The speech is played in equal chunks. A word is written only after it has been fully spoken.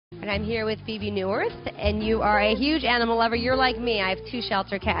And I'm here with Bebe Neuwirth, and you are a huge animal lover. You're like me. I have 2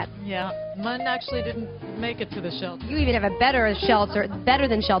 shelter cats. Yeah, mine actually didn't make it to the shelter. You even have a better than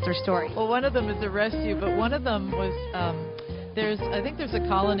shelter story. Well, one of them is a rescue, but one of them was, I think there's a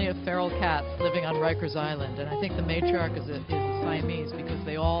colony of feral cats living on Rikers Island, and I think the matriarch is a Siamese because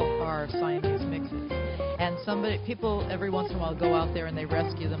they all are Siamese mixes. And people every once in a while go out there and they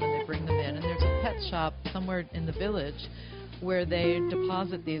rescue them and they bring them in. And there's a pet shop somewhere in the village where they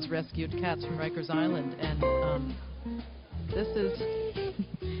deposit these rescued cats from Rikers Island. And this is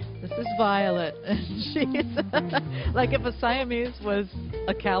Violet. She's like if a Siamese was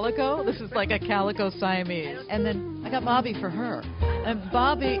a calico, this is like a calico Siamese. And then I got Bobby for her. And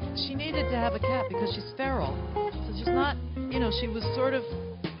Bobby, she needed to have a cat because she's feral. So she's not, she was sort of,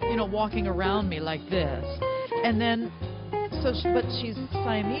 walking around me like this. And then, but she's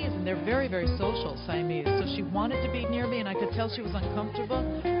Siamese, and they're very, very social, Siamese. So she wanted to be near me, and I could tell she was uncomfortable.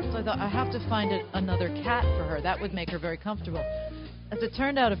 So I thought, I have to find another cat for her. That would make her very comfortable. As it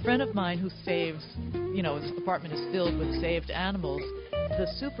turned out, a friend of mine who saves, his apartment is filled with saved animals, the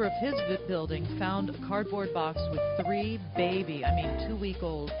super of his building found a cardboard box with 3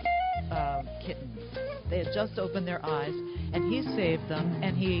 2-week-old kittens. They had just opened their eyes, and he saved them,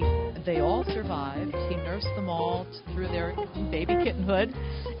 and they all survived. He nursed them all through their baby kittenhood,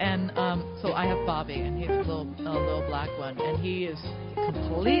 and so I have Bobby, and he's a little black one, and he is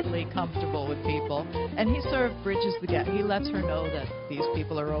completely comfortable with people, and he sort of bridges the gap. He lets her know that these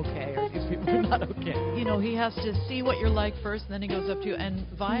people are okay or these people are not okay. He has to see what you're like first, and then he goes up to you. And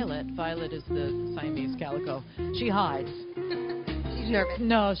Violet is the Siamese calico. She hides. She's nervous.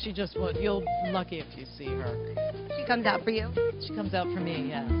 No, she just won't. You'll be lucky if you see her. She comes out for you? She comes out for me,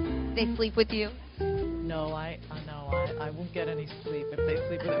 yes. They sleep with you? No, I won't get any sleep if they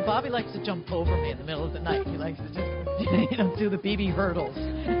sleep with me. Bobby likes to jump over me in the middle of the night. He likes to just, do the Bebe hurdles,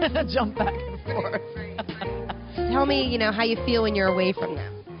 jump back and forth. Tell me, how you feel when you're away from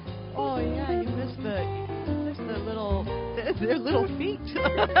them. Oh yeah, you miss their little feet.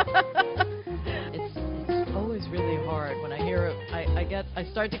 It's always really hard when I hear I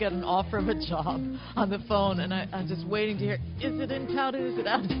start to get an offer of a job on the phone, and I'm just waiting to hear, is it in town, is it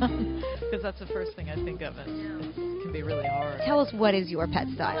out of town? Because that's the first thing I think of. It can be really hard. Tell us, what is your pet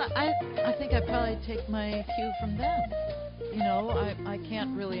style? I think I probably take my cue from them. I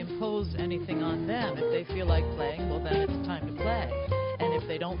can't really impose anything on them. If they feel like playing, well, then it's time to play. And if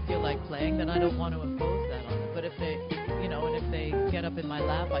they don't feel like playing, then I don't want to impose that on them. But if they, and if they get up in my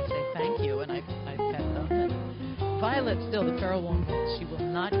lap, I say thank you, and I pet them. And Violet, still the feral one, she will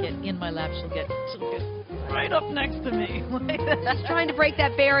not get in my lap. She'll get right up next to me. She's trying to break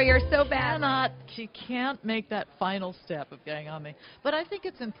that barrier so bad. She can't make that final step of getting on me. But I think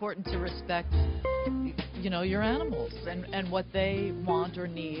it's important to respect, your animals and what they want or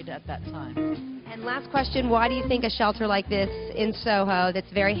need at that time. And last question, why do you think a shelter like this in Soho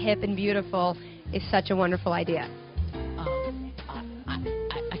that's very hip and beautiful is such a wonderful idea?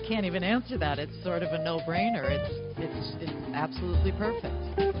 I can't even answer that. It's sort of a no-brainer. It's absolutely perfect.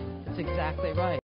 It's exactly right.